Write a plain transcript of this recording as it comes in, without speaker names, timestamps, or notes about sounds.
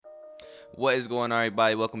What is going on,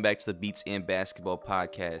 everybody? Welcome back to the Beats and Basketball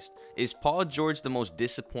Podcast. Is Paul George the most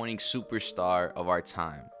disappointing superstar of our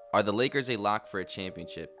time? Are the Lakers a lock for a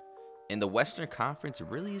championship? And the Western Conference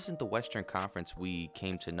really isn't the Western Conference we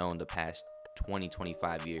came to know in the past 20,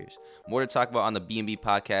 25 years. More to talk about on the B&B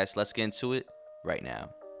Podcast. Let's get into it right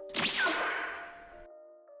now.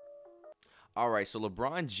 All right, so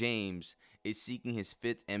LeBron James is seeking his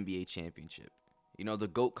 5th NBA championship. You know, the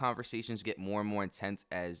GOAT conversations get more and more intense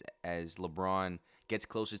as LeBron gets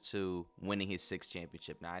closer to winning his 6th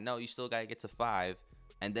championship. Now, I know you still got to get to 5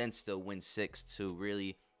 and then still win 6 to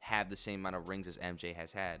really have the same amount of rings as MJ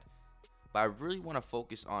has had. But I really want to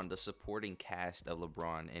focus on the supporting cast of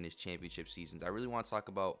LeBron and his championship seasons. I really want to talk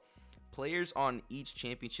about players on each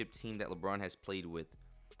championship team that LeBron has played with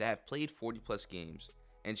that have played 40-plus games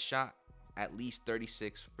and shot at least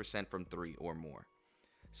 36% from 3 or more.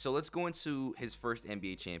 So let's go into his first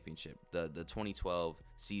NBA championship, the 2012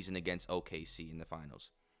 season against OKC in the finals.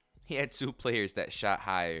 He had 2 players that shot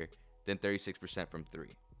higher than 36% from 3.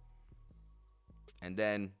 And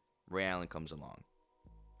then Ray Allen comes along.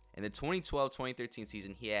 In the 2012-2013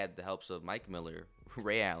 season, he had the helps of Mike Miller,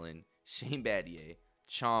 Ray Allen, Shane Battier,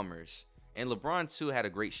 Chalmers, and LeBron too had a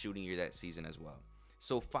great shooting year that season as well.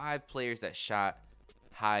 So 5 players that shot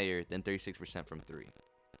higher than 36% from 3.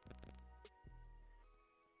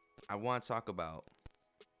 I want to talk about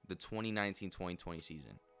the 2019-2020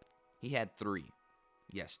 season. He had 3.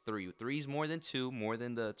 Yes, 3. 3's more than 2, more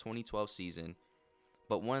than the 2012 season,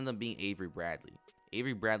 but one of them being Avery Bradley.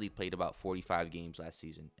 Avery Bradley played about 45 games last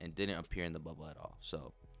season and didn't appear in the bubble at all.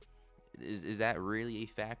 So, is that really a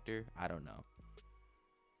factor? I don't know.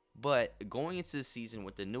 But going into the season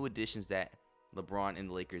with the new additions that LeBron and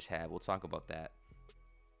the Lakers have, we'll talk about that.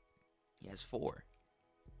 He has 4.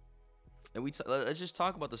 And let's just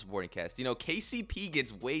talk about the supporting cast. You know, KCP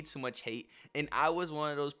gets way too much hate, and I was one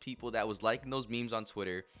of those people that was liking those memes on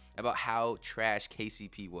Twitter about how trash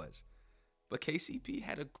KCP was. But KCP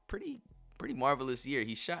had a pretty marvelous year.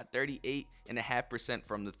 He shot 38.5%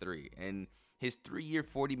 from the 3, and his 3-year,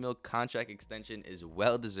 $40 million contract extension is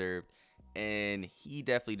well deserved, and he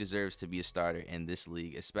definitely deserves to be a starter in this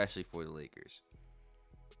league, especially for the Lakers.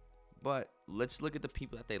 But let's look at the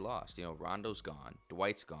people that they lost. You know, Rondo's gone.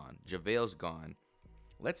 Dwight's gone. JaVale's gone.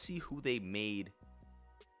 Let's see who they made,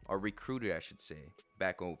 or recruited, I should say,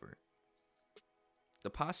 back over. The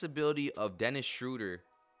possibility of Dennis Schroeder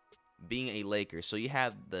being a Laker. So you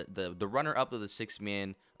have the runner-up of the 6th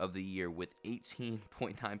man of the year with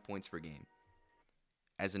 18.9 points per game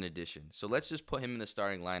as an addition. So let's just put him in the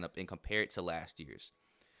starting lineup and compare it to last year's.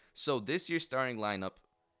 So this year's starting lineup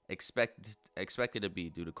expected to be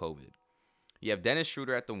due to COVID. You have Dennis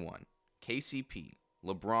Schroeder at the 1, KCP,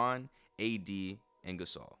 LeBron, AD, and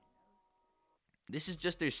Gasol. This is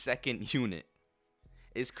just their second unit.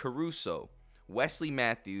 It's Caruso, Wesley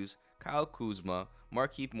Matthews, Kyle Kuzma,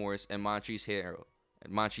 Markieff Morris, and Montrezl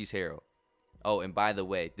Harrell. Oh, and by the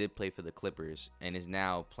way, did play for the Clippers and is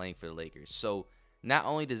now playing for the Lakers. So not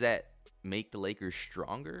only does that make the Lakers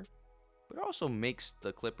stronger, but it also makes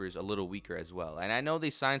the Clippers a little weaker as well. And I know they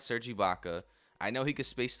signed Serge Ibaka. I know he could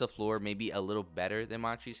space the floor maybe a little better than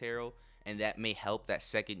Montrezl Harrell, and that may help that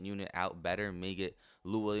second unit out better, may get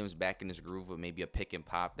Lou Williams back in his groove with maybe a pick and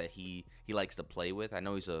pop that he likes to play with. I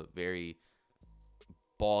know he's a very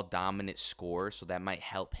ball-dominant scorer, so that might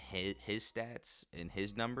help his stats and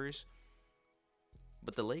his numbers.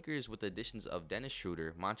 But the Lakers, with the additions of Dennis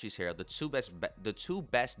Schroeder, Montrezl Harrell, the two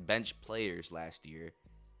best bench players last year,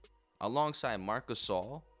 alongside Marc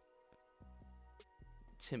Gasol,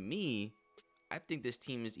 to me, I think this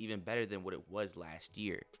team is even better than what it was last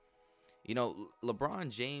year. You know, LeBron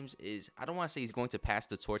James is, I don't want to say he's going to pass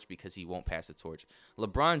the torch because he won't pass the torch.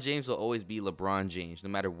 LeBron James will always be LeBron James, no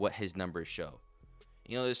matter what his numbers show.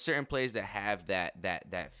 You know, there's certain players that have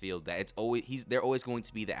that feel that they're always going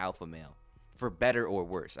to be the alpha male, for better or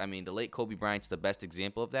worse. I mean, the late Kobe Bryant's the best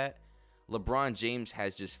example of that. LeBron James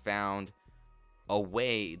has just found a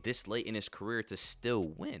way this late in his career to still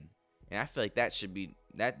win. And I feel like that should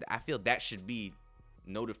be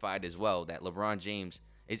notified as well, that LeBron James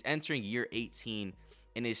is entering year 18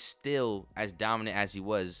 and is still as dominant as he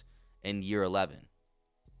was in year 11.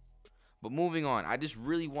 But moving on, I just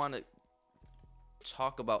really want to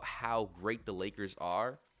talk about how great the Lakers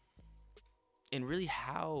are and really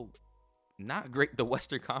how not great the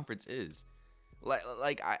Western Conference is.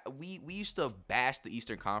 We used to bash the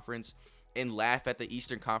Eastern Conference and laugh at the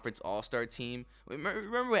Eastern Conference All-Star team.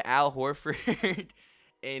 Remember when Al Horford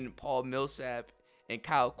and Paul Millsap and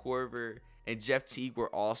Kyle Korver and Jeff Teague were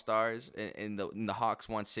All-Stars and the Hawks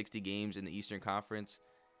won 60 games in the Eastern Conference?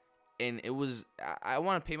 And it was, I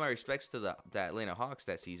want to pay my respects to the Atlanta Hawks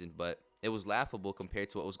that season, but it was laughable compared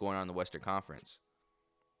to what was going on in the Western Conference.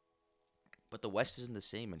 But the West isn't the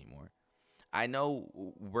same anymore. I know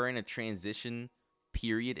we're in a transition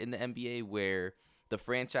period in the NBA where the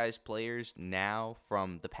franchise players now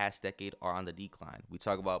from the past decade are on the decline. We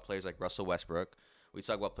talk about players like Russell Westbrook. We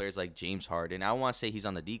talk about players like James Harden. I don't want to say he's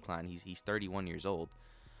on the decline. He's 31 years old.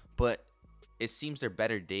 But it seems their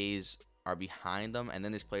better days are behind them. And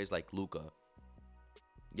then there's players like Luka,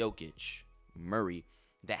 Jokic, Murray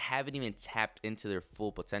that haven't even tapped into their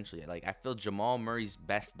full potential yet. Like, I feel Jamal Murray's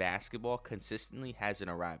best basketball consistently hasn't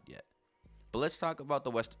arrived yet. But let's talk about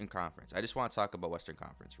the Western Conference. I just want to talk about Western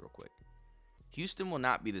Conference real quick. Houston will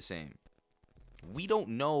not be the same. We don't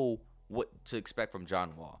know what to expect from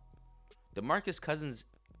John Wall. DeMarcus Cousins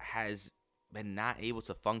has been not able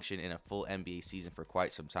to function in a full NBA season for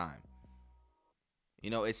quite some time. You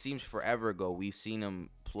know, it seems forever ago we've seen him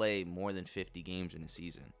play more than 50 games in a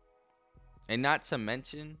season. And not to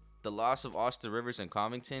mention, the loss of Austin Rivers and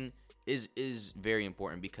Covington is very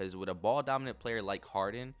important because with a ball-dominant player like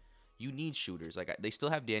Harden, you need shooters. Like, they still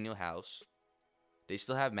have Daniel House. They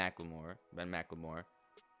still have Ben McLemore.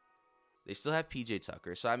 They still have PJ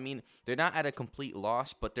Tucker. So, I mean, they're not at a complete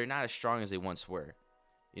loss, but they're not as strong as they once were.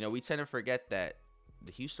 You know, we tend to forget that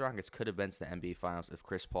the Houston Rockets could have been to the NBA Finals if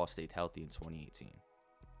Chris Paul stayed healthy in 2018.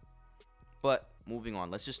 But, moving on,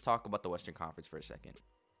 let's just talk about the Western Conference for a second.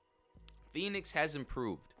 Phoenix has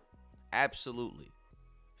improved. Absolutely.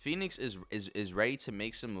 Phoenix is ready to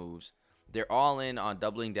make some moves. They're all in on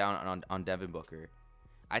doubling down on Devin Booker.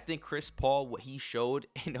 I think Chris Paul, what he showed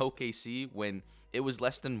in OKC when it was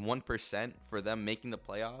less than 1% for them making the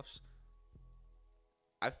playoffs,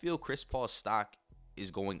 I feel Chris Paul's stock is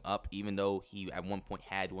going up even though he at one point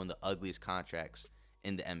had one of the ugliest contracts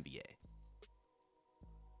in the NBA.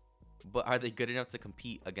 But are they good enough to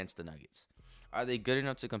compete against the Nuggets? Are they good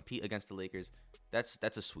enough to compete against the Lakers? That's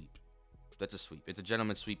a sweep. That's a sweep. It's a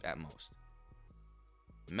gentleman's sweep at most.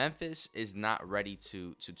 Memphis is not ready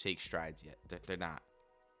to take strides yet. They're not.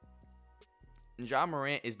 Ja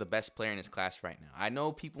Morant is the best player in his class right now. I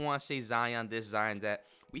know people want to say Zion this, Zion that.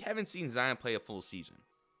 We haven't seen Zion play a full season.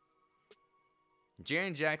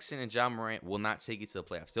 Jaren Jackson and Ja Morant will not take it to the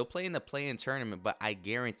playoffs. They'll play in the play-in tournament, but I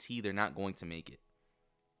guarantee they're not going to make it.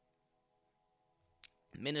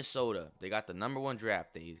 Minnesota, they got the number 1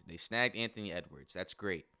 draft. They snagged Anthony Edwards. That's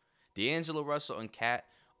great. D'Angelo Russell and Cat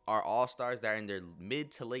are all-stars that are in their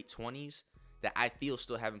mid to late 20s that I feel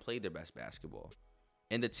still haven't played their best basketball.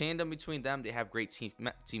 And the tandem between them, they have great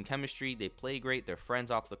team chemistry. They play great. They're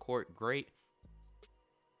friends off the court. Great.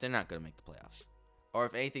 They're not going to make the playoffs. Or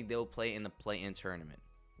if anything, they'll play in the play-in tournament.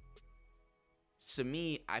 To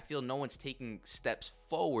me, I feel no one's taking steps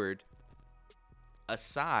forward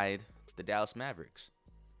aside the Dallas Mavericks.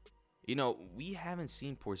 You know, we haven't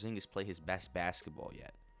seen Porzingis play his best basketball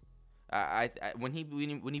yet. When he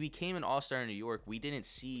became an all-star in New York, we didn't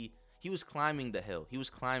see. He was climbing the hill.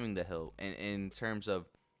 In terms of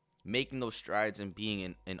making those strides and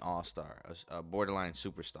being an all-star, a borderline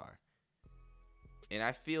superstar. And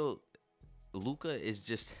I feel Luka is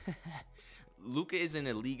just Luka is in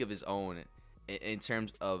a league of his own in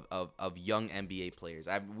terms of young NBA players.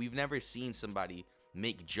 We've never seen somebody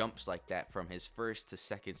make jumps like that from his first to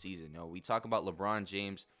second season. You know, we talk about LeBron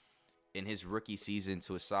James in his rookie season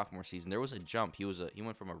to his sophomore season. There was a jump. He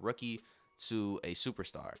went from a rookie to a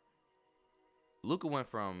superstar. Luka went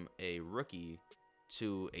from a rookie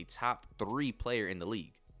to a top 3 player in the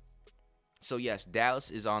league. So yes, Dallas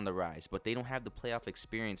is on the rise, but they don't have the playoff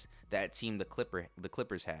experience that team the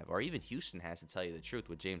Clippers have, or even Houston has, to tell you the truth,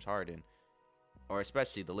 with James Harden, or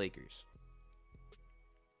especially the Lakers.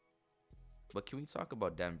 But can we talk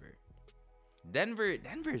about Denver? Denver's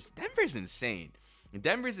insane.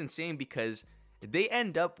 Denver's insane because they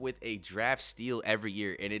end up with a draft steal every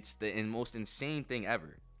year, and it's the most insane thing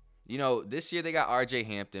ever. You know, this year they got RJ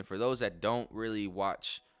Hampton. For those that don't really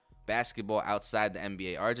watch basketball outside the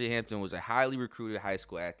NBA, RJ Hampton was a highly recruited high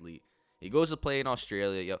school athlete. He goes to play in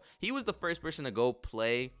Australia. He was the first person to go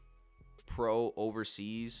play pro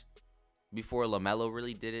overseas before LaMelo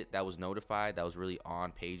really did it. That was notified. That was really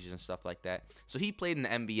on pages and stuff like that. So he played in the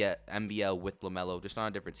NBL with LaMelo, just on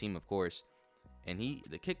a different team, of course. And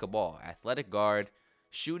the kick a ball, athletic guard,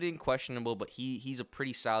 shooting questionable, but he's a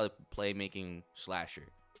pretty solid playmaking slasher.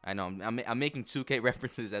 I know I'm making 2K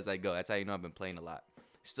references as I go. That's how you know I've been playing a lot.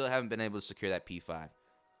 Still haven't been able to secure that P5.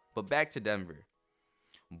 But back to Denver.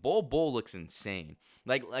 Bol looks insane.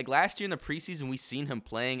 Like last year in the preseason, we seen him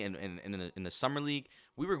playing in the summer league.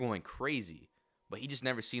 We were going crazy, but he just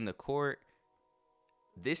never seen the court.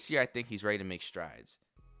 This year, I think he's ready to make strides.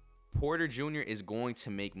 Porter Jr. is going to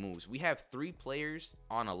make moves. We have 3 players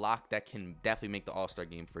on a lock that can definitely make the All-Star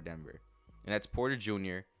game for Denver. And that's Porter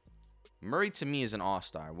Jr. Murray, to me, is an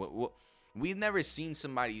all-star. We've never seen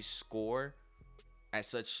somebody score at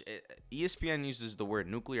such. ESPN uses the word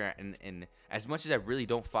nuclear, and as much as I really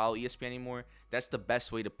don't follow ESPN anymore, that's the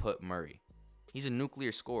best way to put Murray. He's a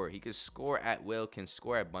nuclear scorer. He can score at will, can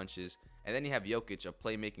score at bunches, and then you have Jokic, a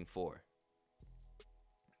playmaking 4.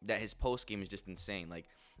 That his post game is just insane. Like,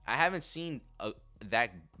 I haven't seen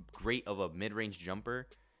that great of a mid-range jumper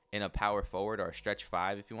in a power forward or a stretch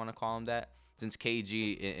 5, if you want to call him that, since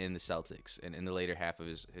KG in the Celtics and in the later half of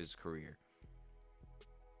his career.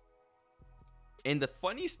 And the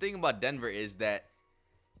funniest thing about Denver is that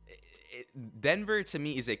Denver, to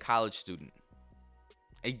me, is a college student.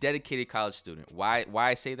 A dedicated college student. Why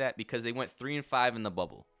I say that? Because they went 3-5 in the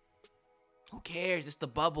bubble. Who cares? It's the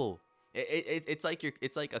bubble. It's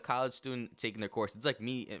like a college student taking their course. It's like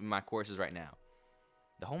me in my courses right now.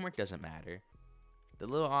 The homework doesn't matter. The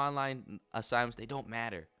little online assignments, they don't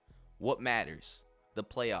matter. What matters? The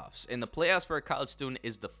playoffs. And the playoffs for a college student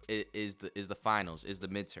is the finals, is the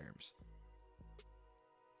midterms.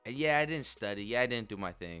 And yeah, I didn't study. Yeah, I didn't do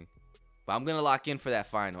my thing. But I'm gonna lock in for that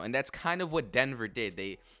final. And that's kind of what Denver did.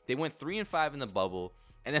 They went 3-5 in the bubble,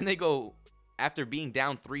 and then they go, after being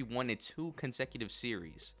down 3-1 in 2 consecutive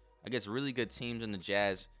series against really good teams in the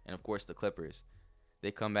Jazz and of course the Clippers,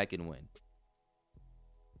 they come back and win.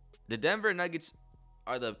 The Denver Nuggets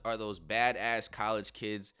are those badass college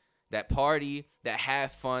kids that party, that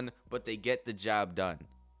have fun, but they get the job done.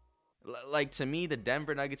 Like, to me, the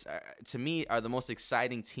Denver Nuggets are the most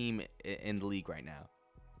exciting team in the league right now,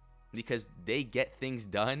 because they get things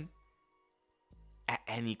done at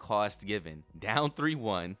any cost given. Down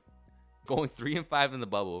 3-1, going 3-5 in the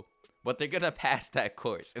bubble, but they're going to pass that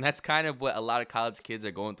course. And that's kind of what a lot of college kids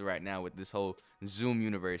are going through right now with this whole Zoom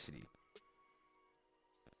university.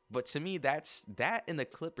 But to me, that and the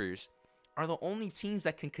Clippers are the only teams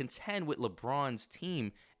that can contend with LeBron's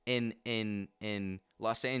team in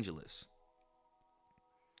Los Angeles.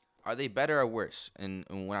 Are they better or worse? And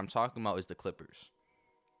what I'm talking about is the Clippers.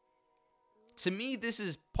 To me, this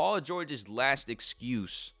is Paul George's last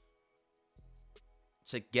excuse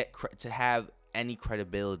to have any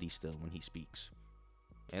credibility still when he speaks.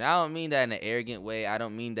 And I don't mean that in an arrogant way. I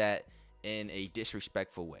don't mean that in a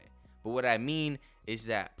disrespectful way. But what I mean is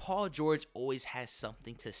that Paul George always has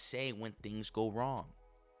something to say when things go wrong.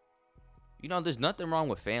 You know, there's nothing wrong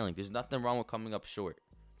with failing. There's nothing wrong with coming up short.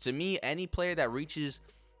 To me, any player that reaches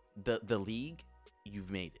the league,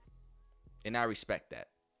 you've made it. And I respect that.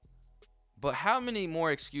 But how many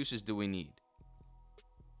more excuses do we need?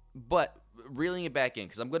 But reeling it back in,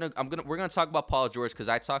 because we're gonna talk about Paul George, because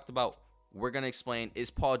we're gonna explain, is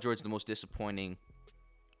Paul George the most disappointing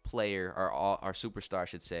player, or our superstar, I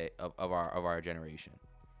should say, of our generation?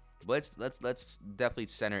 But let's definitely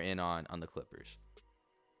center in on the Clippers.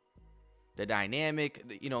 The dynamic,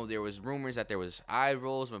 there was rumors that there was eye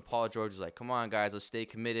rolls when Paul George was like, "Come on, guys, let's stay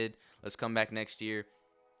committed. Let's come back next year."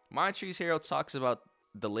 Montrezl Harrell talks about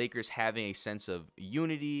the Lakers having a sense of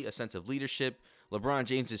unity, a sense of leadership. LeBron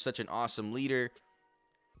James is such an awesome leader.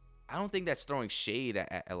 I don't think that's throwing shade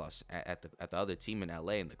at the other team in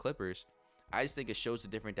LA and the Clippers. I just think it shows the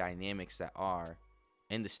different dynamics that are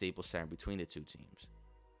in the Staples Center between the two teams.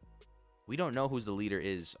 We don't know who's the leader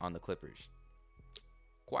is on the Clippers.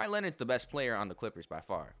 Kawhi Leonard's the best player on the Clippers by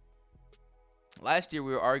far. Last year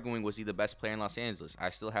we were arguing, was he the best player in Los Angeles? I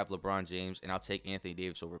still have LeBron James, and I'll take Anthony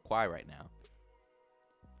Davis over Kawhi right now.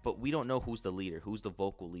 But we don't know who's the leader, who's the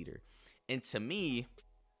vocal leader. And to me,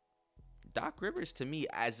 Doc Rivers,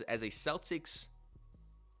 as a Celtics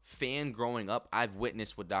fan growing up, I've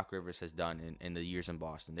witnessed what Doc Rivers has done in the years in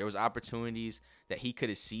Boston. There was opportunities that he could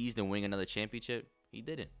have seized and win another championship. He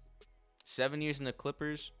didn't. 7 years in the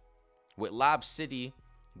Clippers with Lob City,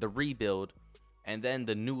 the rebuild, and then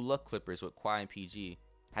the new look Clippers with Kawhi and PG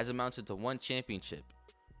has amounted to 1 championship.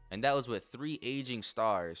 And that was with 3 aging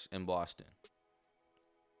stars in Boston.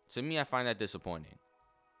 To me, I find that disappointing.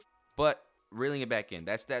 But reeling it back in,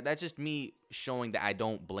 that's just me showing that I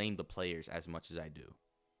don't blame the players as much as I do.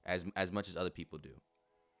 As much as other people do.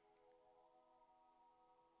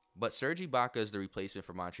 But Serge Ibaka is the replacement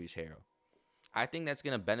for Montrezl Harrell. I think that's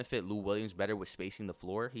going to benefit Lou Williams better with spacing the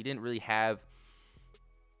floor. He didn't really have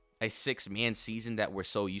a 6-man season that we're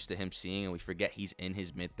so used to him seeing, and we forget he's in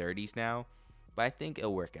his mid-30s now. But I think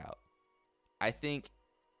it'll work out. I think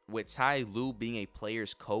with Ty Lue being a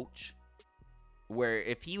player's coach, where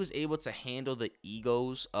if he was able to handle the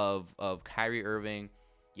egos of Kyrie Irving,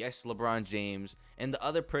 yes, LeBron James, and the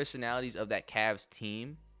other personalities of that Cavs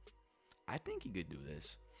team, I think he could do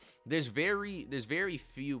this. there's very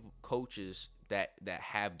few coaches that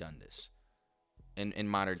have done this in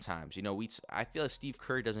modern times. You know, I feel like Steve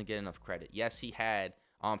Kerr doesn't get enough credit. Yes, he had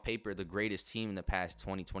on paper the greatest team in the past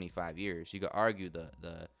 20, 25 years. You could argue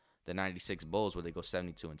the 96 Bulls where they go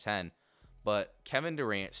 72-10, but Kevin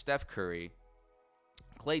Durant, Steph Curry,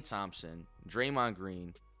 Klay Thompson, Draymond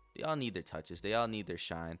Green, they all need their touches. They all need their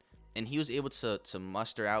shine. And he was able to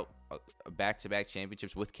muster out a back-to-back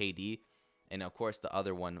championships with KD, and of course the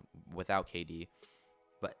other one without KD.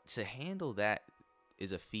 But to handle that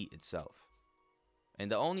is a feat itself. And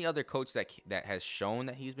the only other coach that has shown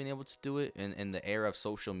that he's been able to do it in the era of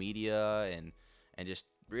social media and just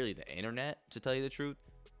really the internet, to tell you the truth,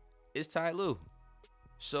 is Ty Lue.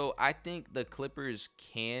 So I think the Clippers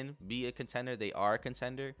can be a contender. They are a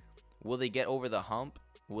contender. Will they get over the hump?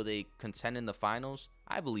 Will they contend in the finals?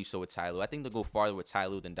 I believe so with Ty Lue. I think they'll go farther with Ty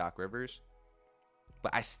Lue than Doc Rivers.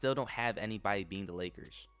 But I still don't have anybody being the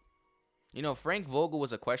Lakers. You know, Frank Vogel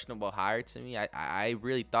was a questionable hire to me. I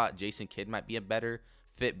really thought Jason Kidd might be a better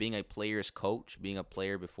fit being a player's coach, being a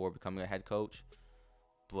player before becoming a head coach.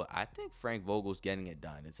 But I think Frank Vogel's getting it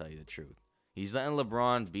done, to tell you the truth. He's letting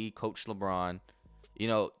LeBron be Coach LeBron. You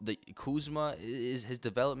know, the Kuzma his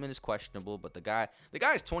development is questionable, but the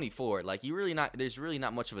guy's 24. Like, there's really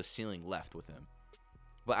not much of a ceiling left with him.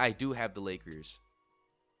 But I do have the Lakers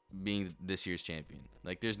being this year's champion.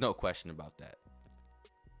 Like, there's no question about that.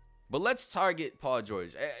 But let's target Paul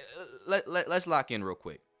George. Let's lock in real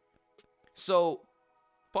quick. So,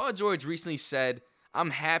 Paul George recently said, "I'm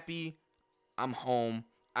happy. I'm home.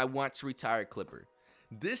 I want to retire Clipper."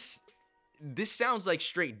 This sounds like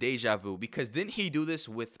straight deja vu, because didn't he do this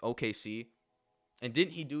with OKC? And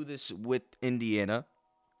didn't he do this with Indiana?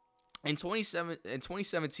 In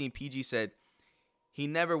 2017, PG said he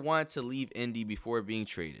never wanted to leave Indy before being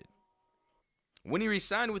traded. When he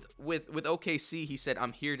re-signed with OKC, he said,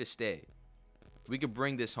 "I'm here to stay. We could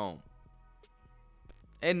bring this home."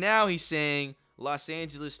 And now he's saying Los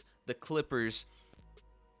Angeles, the Clippers,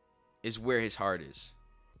 is where his heart is.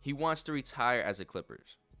 He wants to retire as a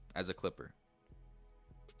Clipper.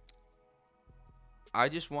 I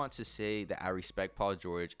just want to say that I respect Paul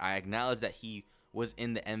George. I acknowledge that he was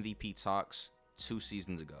in the MVP talks 2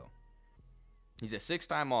 seasons ago. He's a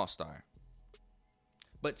 6-time All-Star.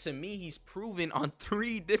 But to me, he's proven on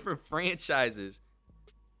 3 different franchises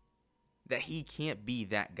that he can't be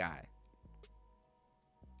that guy.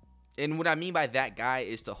 And what I mean by that guy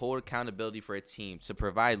is to hold accountability for a team, to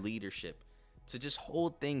provide leadership, to just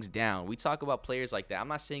hold things down. We talk about players like that. I'm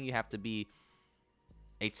not saying you have to be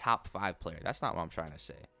a top 5 player. That's not what I'm trying to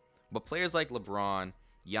say. But players like LeBron,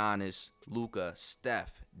 Giannis, Luka,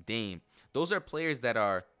 Steph, Dame, those are players that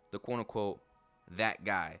are the quote-unquote that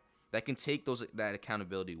guy that can take that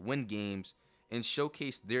accountability, win games, and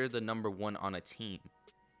showcase they're the number 1 on a team.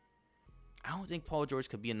 I don't think Paul George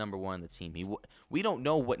could be a number 1 on the team. We don't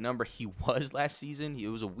know what number he was last season. It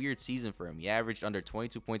was a weird season for him. He averaged under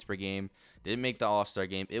 22 points per game, didn't make the All-Star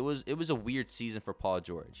game. It was a weird season for Paul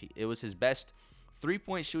George. It was his best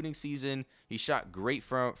 3-point shooting season. He shot great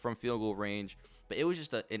from field goal range, but it was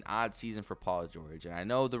just an odd season for Paul George. And I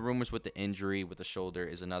know the rumors with the injury with the shoulder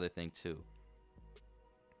is another thing too.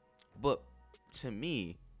 But to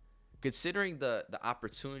me, considering the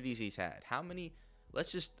opportunities he's had, how many?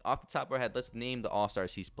 Let's just, off the top of our head, let's name the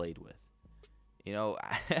All-Stars he's played with. You know,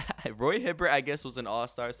 Roy Hibbert, I guess, was an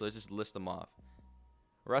All-Star, so let's just list them off.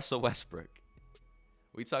 Russell Westbrook.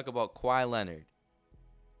 We talk about Kawhi Leonard.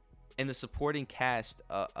 And the supporting cast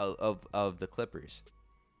of the Clippers.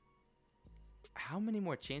 How many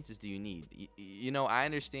more chances do you need? You know, I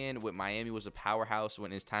understand what Miami was a powerhouse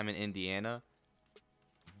when his time in Indiana.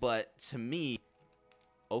 But to me,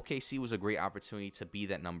 OKC was a great opportunity to be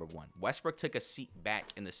that number 1. Westbrook took a seat back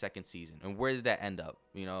in the second season. And where did that end up?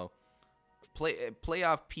 You know,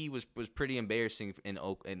 playoff P was pretty embarrassing in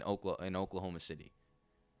Oklahoma City.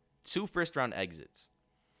 2 first-round exits.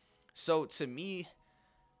 So to me,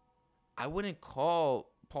 I wouldn't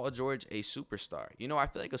call Paul George a superstar. You know, I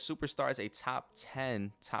feel like a superstar is a top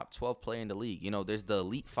 10, top 12 player in the league. You know, there's the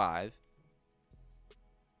Elite 5.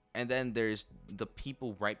 And then there's the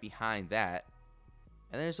people right behind that.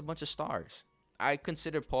 And then there's a bunch of stars. I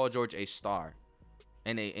consider Paul George a star.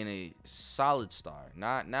 And a solid star.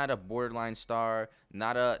 Not a borderline star.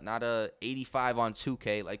 Not a 85 on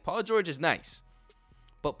 2K. Like, Paul George is nice.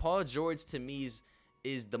 But Paul George, to me,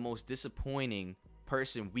 is the most disappointing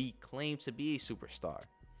person we claim to be a superstar.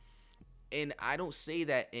 And I don't say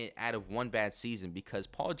that out of one bad season, because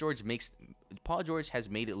Paul George has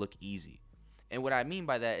made it look easy. And what I mean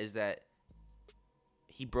by that is that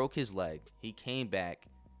he broke his leg. He came back.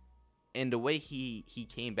 And the way he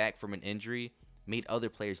came back from an injury made other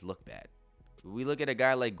players look bad. We look at a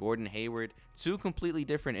guy like Gordon Hayward, 2 completely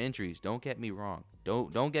different injuries. Don't get me wrong.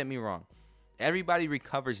 Don't get me wrong. Everybody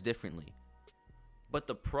recovers differently. But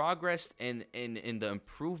the progress and the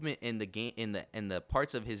improvement in the game in the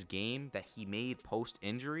parts of his game that he made post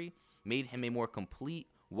injury made him a more complete,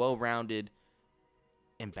 well-rounded,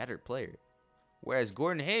 and better player. Whereas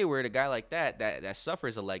Gordon Hayward, a guy like that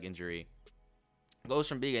suffers a leg injury, goes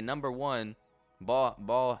from being a number 1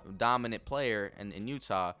 ball dominant player in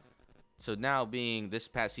Utah to now being this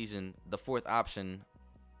past season the 4th option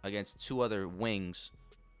against 2 other wings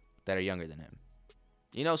that are younger than him.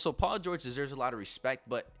 You know, so Paul George deserves a lot of respect,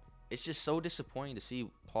 but it's just so disappointing to see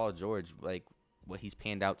Paul George, like, what he's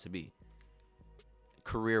panned out to be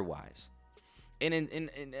career-wise.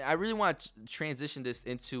 And I really want to transition this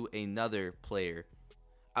into another player.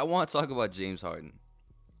 I want to talk about James Harden.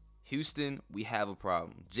 Houston, we have a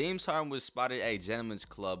problem. James Harden was spotted at a gentleman's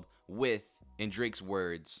club with, in Drake's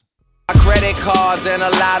words, credit cards and a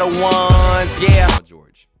lot of ones, yeah. Paul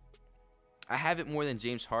George. I have it more than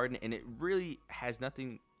James Harden, and it really has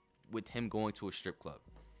nothing with him going to a strip club.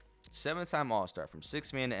 7-time All-Star, from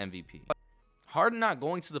 6th man to MVP. Harden not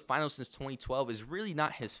going to the finals since 2012 is really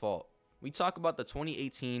not his fault. We talk about the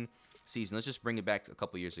 2018 season. Let's just bring it back a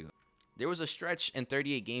couple years ago. There was a stretch in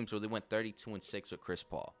 38 games where they went 32-6 with Chris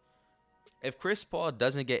Paul. If Chris Paul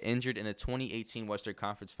doesn't get injured in the 2018 Western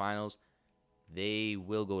Conference Finals, they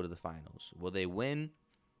will go to the finals. Will they win?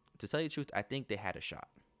 To tell you the truth, I think they had a shot.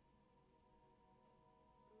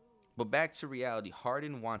 But back to reality,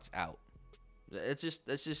 Harden wants out. Let's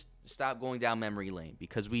just stop going down memory lane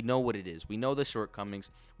because we know what it is. We know the shortcomings.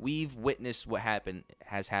 We've witnessed what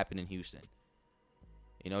has happened in Houston.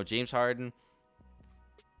 You know, James Harden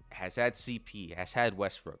has had CP, has had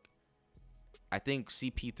Westbrook. I think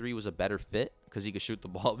CP3 was a better fit because he could shoot the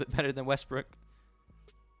ball a bit better than Westbrook.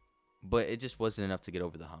 But it just wasn't enough to get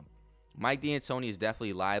over the hump. Mike D'Antoni is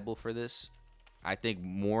definitely liable for this. I think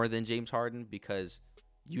more than James Harden because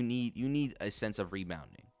you need a sense of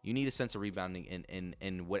rebounding. You need a sense of rebounding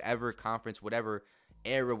in whatever conference, whatever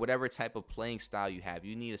era, whatever type of playing style you have.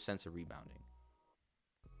 You need a sense of rebounding.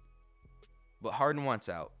 But Harden wants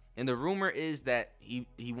out. And the rumor is that he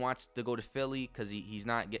wants to go to Philly because he's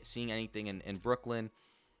not seeing anything in Brooklyn.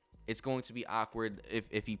 It's going to be awkward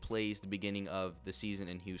if he plays the beginning of the season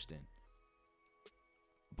in Houston.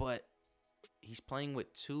 But he's playing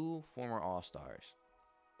with 2 former All-Stars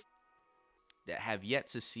that have yet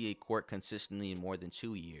to see a court consistently in more than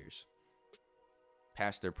 2 years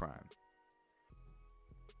past their prime.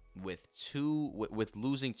 With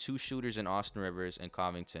losing 2 shooters in Austin Rivers and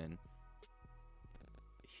Covington,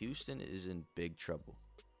 Houston is in big trouble.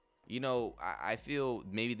 You know, I feel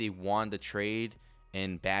maybe they won the trade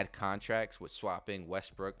in bad contracts with swapping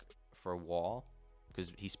Westbrook for Wall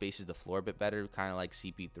because he spaces the floor a bit better, kind of like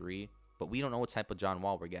CP3. But we don't know what type of John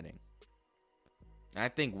Wall we're getting. And I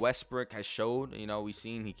think Westbrook has showed, you know, we've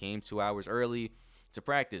seen he came 2 hours early to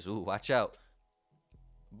practice. Ooh, watch out.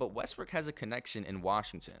 But Westbrook has a connection in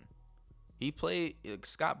Washington.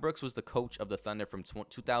 Scott Brooks was the coach of the Thunder from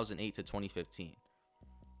 2008 to 2015.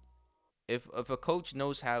 If a coach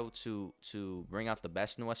knows how to bring out the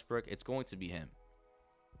best in Westbrook, it's going to be him.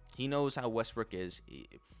 He knows how Westbrook is.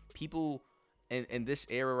 People in this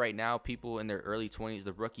era right now, people in their early 20s,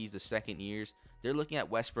 the rookies, the second years, they're looking at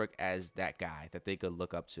Westbrook as that guy that they could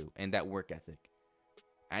look up to and that work ethic.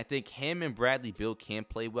 I think him and Bradley Beal can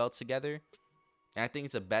play well together. And I think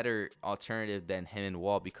it's a better alternative than him and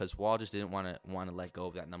Wall because Wall just didn't want to let go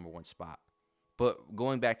of that number 1 spot. But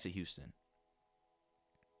going back to Houston.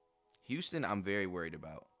 Houston, I'm very worried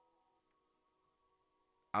about.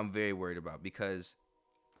 Because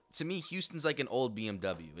to me, Houston's like an old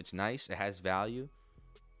BMW. It's nice. It has value.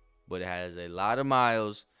 But it has a lot of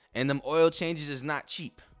miles. And them oil changes is not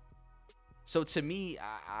cheap. So to me,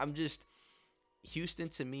 Houston,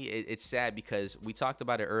 to me, it's sad because we talked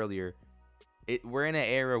about it earlier. We're in an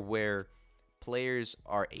era where players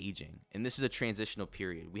are aging. And this is a transitional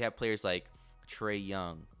period. We have players like Trae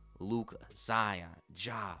Young, Luka, Zion,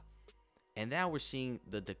 Ja. And now we're seeing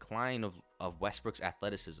the decline of Westbrook's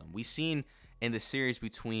athleticism. We've seen in the series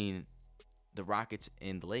between the Rockets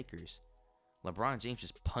and the Lakers, LeBron James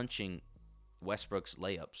just punching Westbrook's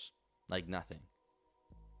layups like nothing.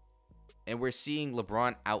 And we're seeing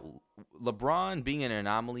LeBron being an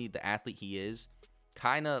anomaly, the athlete he is,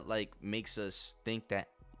 kind of like makes us think that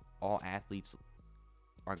all athletes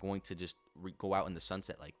are going to just go out in the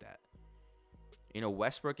sunset like that. You know,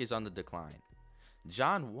 Westbrook is on the decline.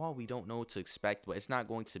 John Wall, we don't know what to expect, but it's not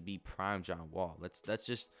going to be prime John Wall. Let's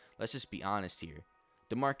just be honest here.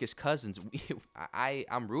 DeMarcus Cousins,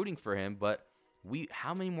 I'm rooting for him, but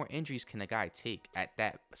How many more injuries can a guy take at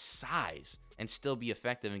that size and still be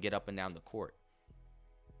effective and get up and down the court?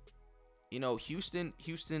 Houston,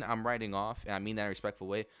 I'm writing off, and I mean that in a respectful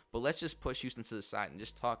way, but let's just push Houston to the side and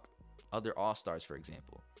just talk other All-Stars, for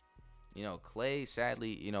example. Clay,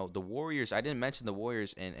 sadly, the Warriors, I didn't mention the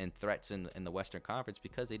Warriors and threats in the Western Conference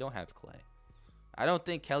because they don't have Clay. I don't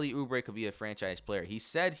think Kelly Oubre could be a franchise player. He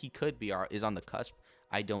said he could be, or is on the cusp.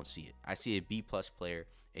 I don't see it. I see a B-plus player,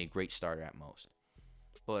 a great starter at most.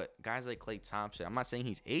 But guys like Klay Thompson, I'm not saying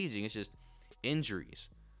he's aging. It's just injuries.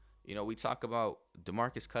 We talk about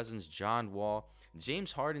DeMarcus Cousins, John Wall.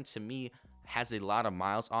 James Harden, to me, has a lot of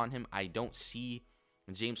miles on him. I don't see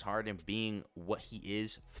James Harden being what he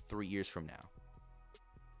is 3 years from now.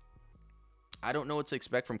 I don't know what to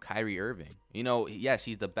expect from Kyrie Irving. Yes,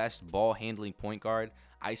 he's the best ball-handling point guard,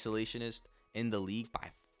 isolationist in the league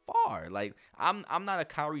by far. Like, I'm not a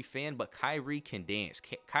Kyrie fan, but Kyrie can dance.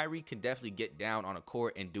 Kyrie can definitely get down on a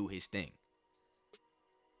court and do his thing.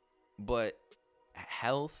 But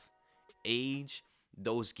health, age,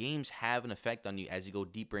 those games have an effect on you as you go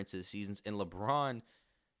deeper into the seasons. And LeBron,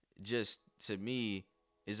 just to me,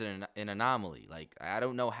 is an anomaly. Like, I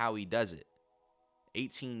don't know how he does it.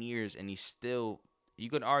 18 years and he's still, you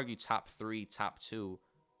could argue top 3, top 2,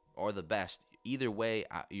 or the best. Either way,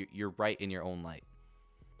 you're right in your own light.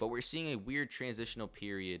 But we're seeing a weird transitional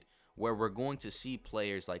period where we're going to see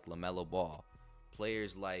players like LaMelo Ball,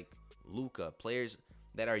 players like Luka, players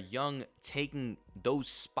that are young taking those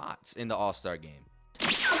spots in the All-Star game.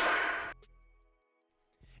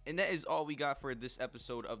 And that is all we got for this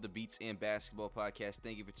episode of the Beats and Basketball Podcast.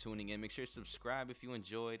 Thank you for tuning in. Make sure to subscribe if you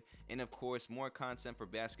enjoyed. And, of course, more content for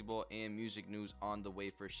basketball and music news on the way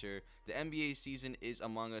for sure. The NBA season is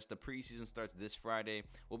among us. The preseason starts this Friday.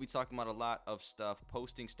 We'll be talking about a lot of stuff,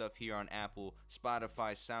 posting stuff here on Apple,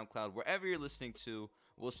 Spotify, SoundCloud, wherever you're listening to.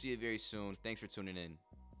 We'll see you very soon. Thanks for tuning in.